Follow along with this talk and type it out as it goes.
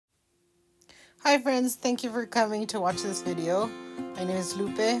Hi friends, thank you for coming to watch this video. My name is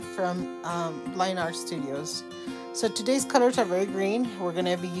Lupe from Blind Art Studios. So today's colors are very green. We're going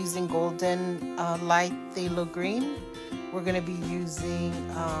to be using golden light phthalo green. We're going to be using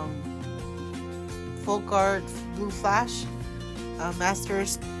Folk Art Blue Flash,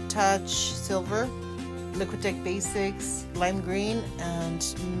 Master's Touch Silver, Liquitex Basics Lime Green,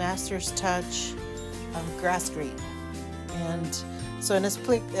 and Master's Touch Grass Green. And so in a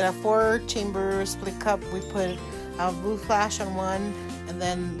 4-chamber split cup, we put Blue Flash on one, and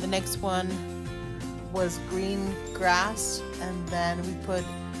then the next one was green grass, and then we put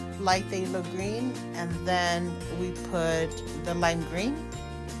light phthalo green, and then we put the lime green.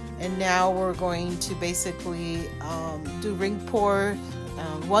 And now we're going to basically do ring pour,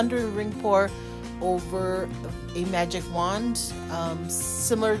 wonder ring pour over a magic wand,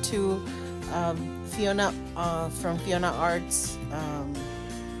 similar to Fiona from Fiona Arts.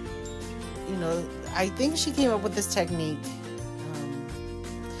 You know, I think she came up with this technique,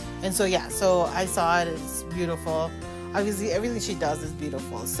 and so yeah, so I saw it. It's beautiful. Obviously everything she does is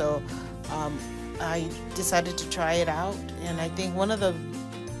beautiful, so I decided to try it out. And I think one of the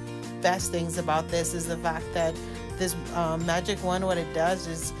best things about this is the fact that this magic wand, what it does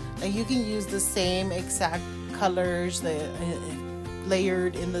is you can use the same exact colors,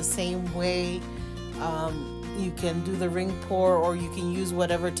 layered in the same way. You can do the ring pour, or you can use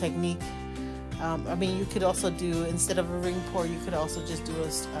whatever technique. I mean, you could also do, instead of a ring pour, you could also just do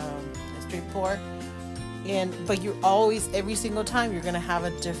a straight pour. But you're always, every single time, you're going to have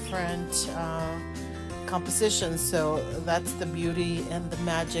a different composition. So that's the beauty and the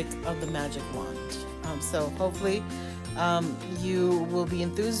magic of the magic wand. So hopefully you will be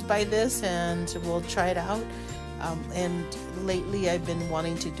enthused by this, and we'll try it out. And lately I've been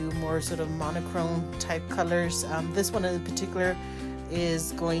wanting to do more sort of monochrome type colors. This one in particular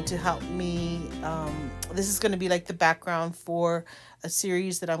is going to help me. This is going to be like the background for a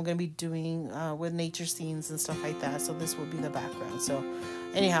series that I'm going to be doing with nature scenes and stuff like that. So this will be the background. So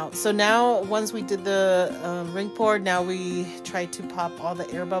anyhow, so now once we did the ring pour, now we try to pop all the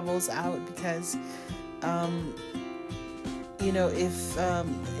air bubbles out, because you know, if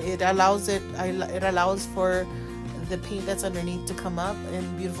it allows for the paint that's underneath to come up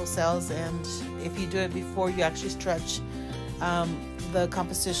in beautiful cells. And if you do it before you actually stretch the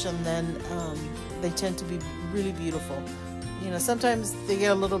composition, then they tend to be really beautiful. You know, sometimes they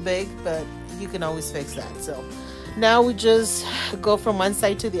get a little big, but you can always fix that. So now we just go from one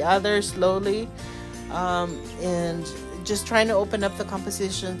side to the other slowly, and just trying to open up the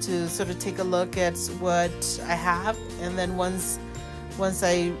composition to sort of take a look at what I have. And then once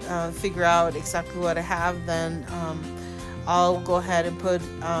I figure out exactly what I have, then I'll go ahead and put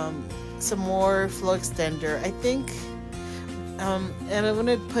some more flow extender, I think. And I'm going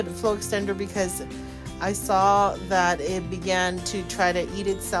to put flow extender because I saw that it began to try to eat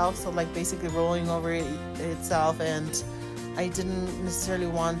itself, so like basically rolling over itself, and I didn't necessarily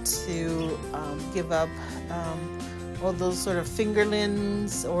want to give up all those sort of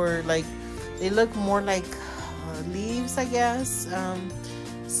fingerlings, or like they look more like leaves, I guess.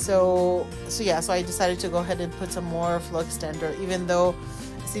 So yeah, so I decided to go ahead and put some more flow extender, even though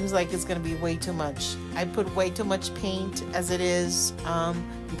it seems like it's going to be way too much. I put way too much paint as it is,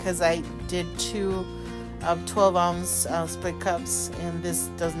 because I did 2 12-ounce split cups, and this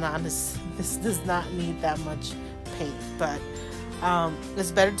does not need that much paint. But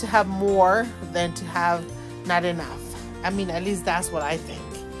it's better to have more than to have not enough. I mean, at least that's what I think,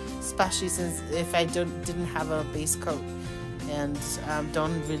 especially since if I didn't have a base coat, and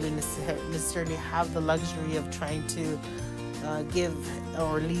don't really necessarily have the luxury of trying to give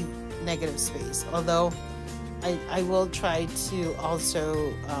or leave negative space. Although I will try to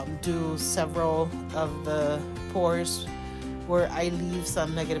also do several of the pours where I leave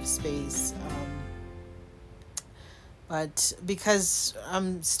some negative space. But because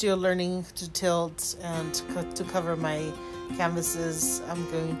I'm still learning to tilt and to cover my canvases, I'm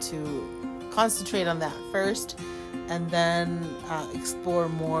going to concentrate on that first, and then explore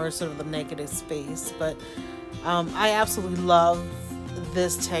more sort of the negative space. But I absolutely love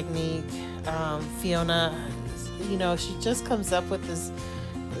this technique. Fiona, you know, she just comes up with this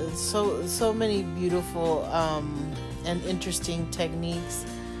so many beautiful and interesting techniques.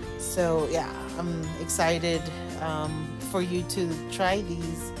 So yeah, I'm excited for you to try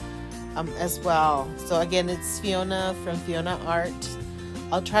these as well. So again, it's Fiona from Fiona Art.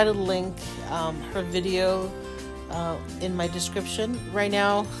 I'll try to link her video in my description. Right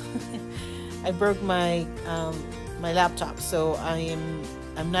now I broke my my laptop, so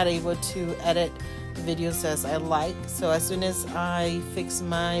I'm not able to edit the videos as I like. So as soon as I fix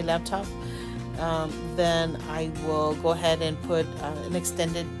my laptop, then I will go ahead and put an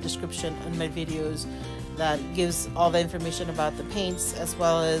extended description on my videos that gives all the information about the paints, as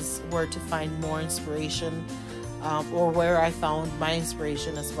well as where to find more inspiration, or where I found my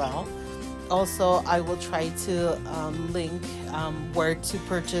inspiration as well. Also, I will try to link where to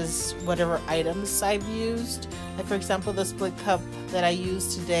purchase whatever items I've used. Like, for example, the split cup that I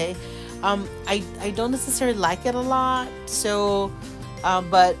used today, I don't necessarily like it a lot, so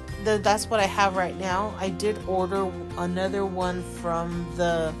but that's what I have right now. I did order another one from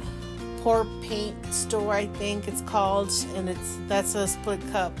the Pour Paint store, I think it's called, and that's a split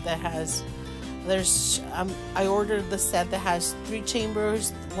cup that has, I ordered the set that has 3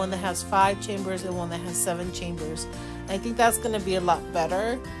 chambers, one that has 5 chambers, and one that has 7 chambers. And I think that's going to be a lot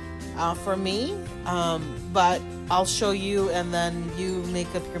better for me, but I'll show you, and then you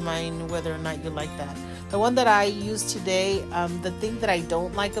make up your mind whether or not you like that. The one that I used today, the thing that I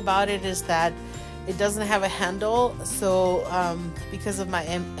don't like about it is that it doesn't have a handle. So because of my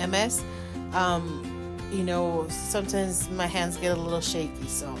MS, you know, sometimes my hands get a little shaky.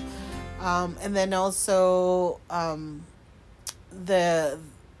 So and then also the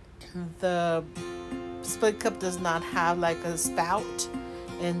split cup does not have like a spout,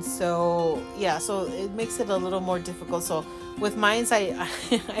 and so yeah, so it makes it a little more difficult. So with mine,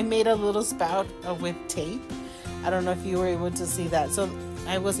 I made a little spout with tape. I don't know if you were able to see that. So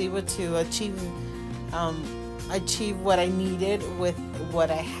I was able to achieve what I needed with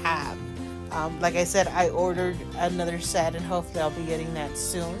what I have. Like I said, I ordered another set, and hopefully I'll be getting that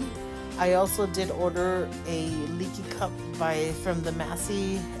soon. I also did order a leaky cup from the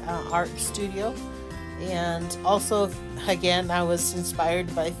Massey Art Studio. And also, again, I was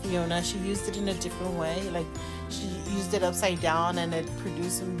inspired by Fiona. She used it in a different way. Like, she used it upside down, and it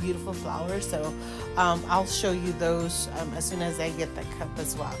produced some beautiful flowers. So I'll show you those as soon as I get that cup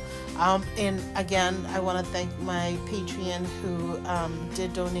as well. And again, I want to thank my Patreon who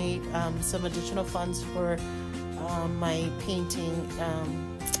did donate some additional funds for my painting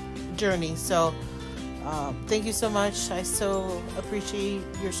journey. So thank you so much. I so appreciate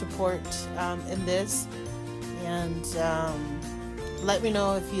your support in this, and let me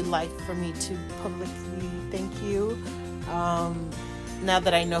know if you'd like for me to publicly thank you now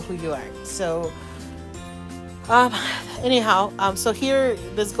that I know who you are. So anyhow, so here,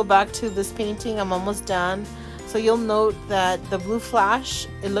 let's go back to this painting. I'm almost done. So you'll note that the blue flash,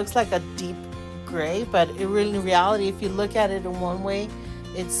 it looks like a deep gray, but in reality, if you look at it in one way,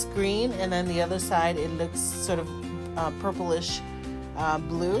 it's green, and then the other side it looks sort of purplish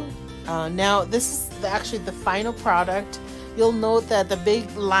blue. Now this is actually the final product. You'll note that the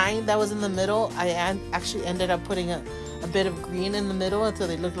big line that was in the middle, I actually ended up putting a bit of green in the middle until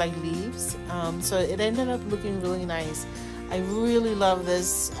they look like leaves. So it ended up looking really nice. I really love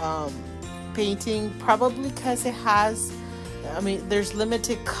this painting, probably because it has, I mean, there's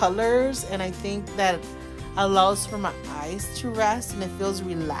limited colors, and I think that allows for my eyes to rest, and it feels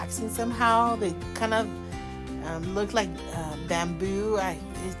relaxing somehow. They kind of look like bamboo.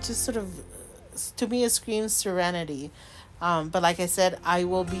 It just sort of, to me, it screams serenity. But like I said, I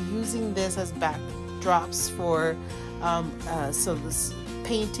will be using this as backdrops for so this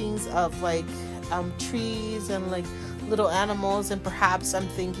paintings of like trees and like little animals, and perhaps I'm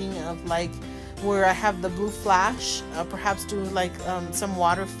thinking of like where I have the blue flash, perhaps do like some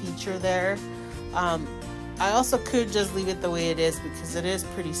water feature there. I also could just leave it the way it is because it is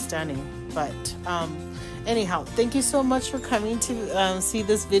pretty stunning. But anyhow, thank you so much for coming to see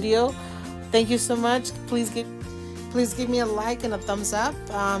this video. Thank you so much. Please give me a like and a thumbs up.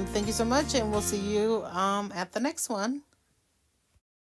 Thank you so much, and we'll see you at the next one.